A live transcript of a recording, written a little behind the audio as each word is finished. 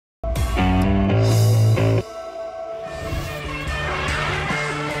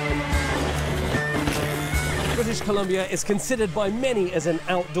Columbia is considered by many as an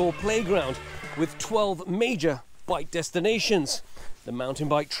outdoor playground with 12 major bike destinations. The mountain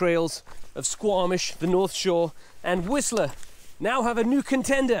bike trails of Squamish, the North Shore and Whistler now have a new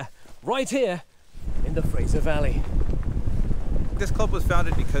contender right here in the Fraser Valley. This club was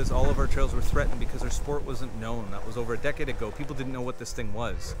founded because all of our trails were threatened because our sport wasn't known. That was over a decade ago. People didn't know what this thing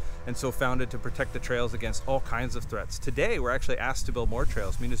was, and so founded to protect the trails against all kinds of threats. Today, we're actually asked to build more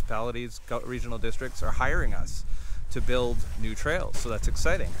trails. Municipalities, regional districts are hiring us to build new trails, so that's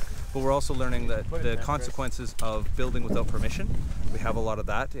exciting. But we're also learning that the consequences of building without permission. We have a lot of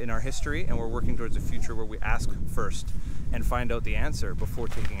that in our history, and we're working towards a future where we ask first and find out the answer before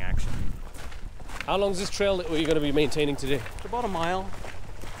taking action. How long is this trail that you're going to be maintaining today? It's about a mile.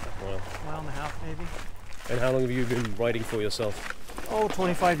 Wow. Mile and a half maybe. And how long have you been riding for yourself? Oh,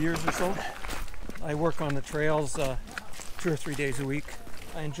 25 years or so. I work on the trails 2 or 3 days a week.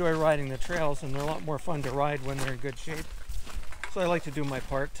 I enjoy riding the trails, and they're a lot more fun to ride when they're in good shape. So I like to do my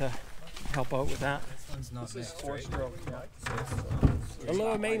part to help out with that. This is 4-stroke. The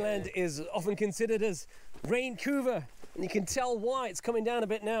Lower Mainland is often considered as Rain-Couver, and you can tell why. It's coming down a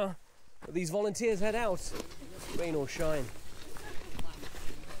bit now. These volunteers head out, rain or shine.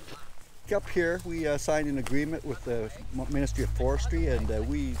 Up here, we signed an agreement with the Ministry of Forestry, and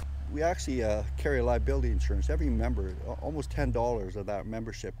we actually carry liability insurance. Every member, almost $10 of that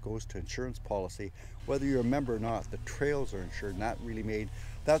membership goes to insurance policy. Whether you're a member or not, the trails are insured, and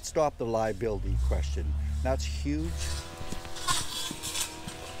that stopped the liability question. That's huge.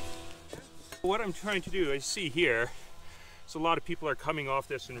 What I'm trying to do, I see here, so a lot of people are coming off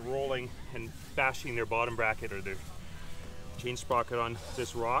this and rolling and bashing their bottom bracket or their chain sprocket on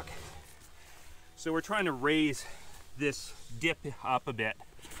this rock. So we're trying to raise this dip up a bit.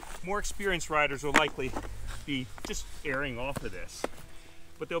 More experienced riders will likely be just airing off of this,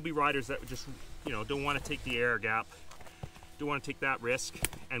 but there'll be riders that just, don't want to take the air gap, don't want to take that risk,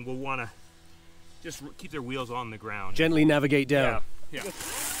 and will want to just keep their wheels on the ground. Gently navigate down. Yeah.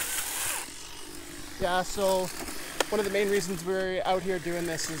 Yeah, so one of the main reasons we're out here doing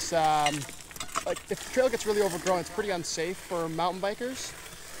this is like if the trail gets really overgrown, it's pretty unsafe for mountain bikers,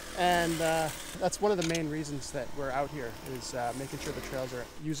 and that's one of the main reasons that we're out here, is making sure the trails are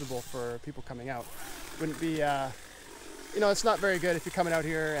usable for people coming out. Wouldn't be, it's not very good if you're coming out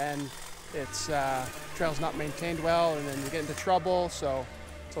here and it's trail's not maintained well, and then you get into trouble, so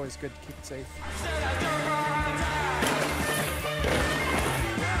it's always good to keep it safe.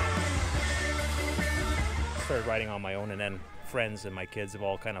 Started riding on my own, and then friends and my kids have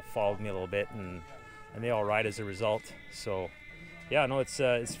all kind of followed me a little bit, and they all ride as a result. So yeah, no, it's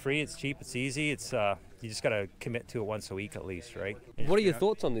free, it's cheap, it's easy. It's you just got to commit to it once a week at least, right? What are your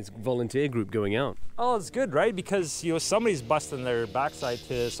thoughts on this volunteer group going out? Oh, it's good, right? Because somebody's busting their backside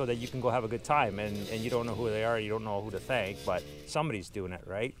so that you can go have a good time, and you don't know who they are, you don't know who to thank, but somebody's doing it,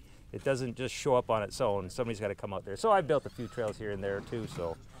 right? It doesn't just show up on its own. Somebody's got to come out there. So I built a few trails here and there too,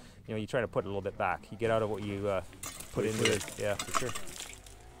 so you try to put a little bit back. You get out of what you put into it. Yeah, for sure.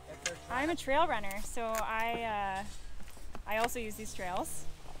 I'm a trail runner, so I also use these trails,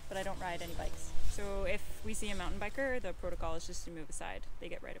 but I don't ride any bikes. So if we see a mountain biker, the protocol is just to move aside. They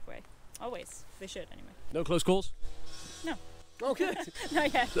get right of way. Always. They should, anyway. No close calls? No. Okay.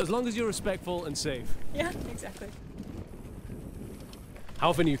 Not yet. So as long as you're respectful and safe. Yeah, exactly. How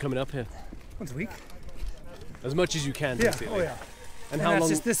often are you coming up here? Once a week. As much as you can, Yeah. basically. Oh yeah. And how how that's long?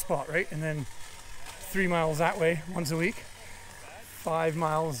 just this spot, right? And then 3 miles that way once a week. 5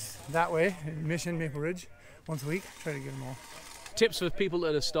 miles that way in Mission, Maple Ridge, once a week. Try to get them all. Tips for people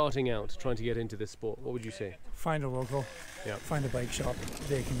that are starting out, trying to get into this sport, what would you say? Find a local. Yeah. Find a bike shop.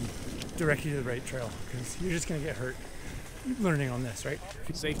 They can direct you to the right trail, because you're just going to get hurt learning on this, right?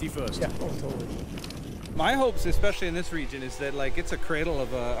 Safety first. Yeah, oh, totally. My hopes, especially in this region, is that it's a cradle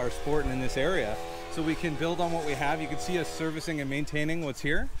of our sport in this area, so we can build on what we have. You can see us servicing and maintaining what's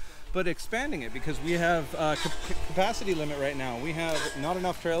here, but expanding it, because we have a capacity limit right now. We have not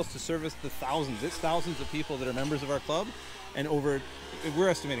enough trails to service the thousands. It's thousands of people that are members of our club, and we're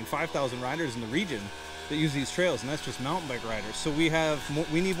estimating 5,000 riders in the region that use these trails, and that's just mountain bike riders. So we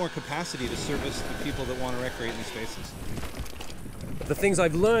need more capacity to service the people that want to recreate in these spaces. The things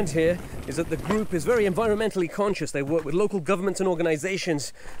I've learned here is that the group is very environmentally conscious. They work with local governments and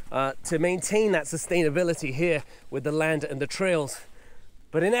organizations to maintain that sustainability here with the land and the trails.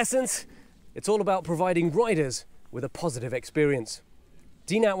 But in essence, it's all about providing riders with a positive experience.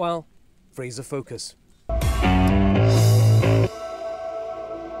 Dean Atwal, Fraser Focus.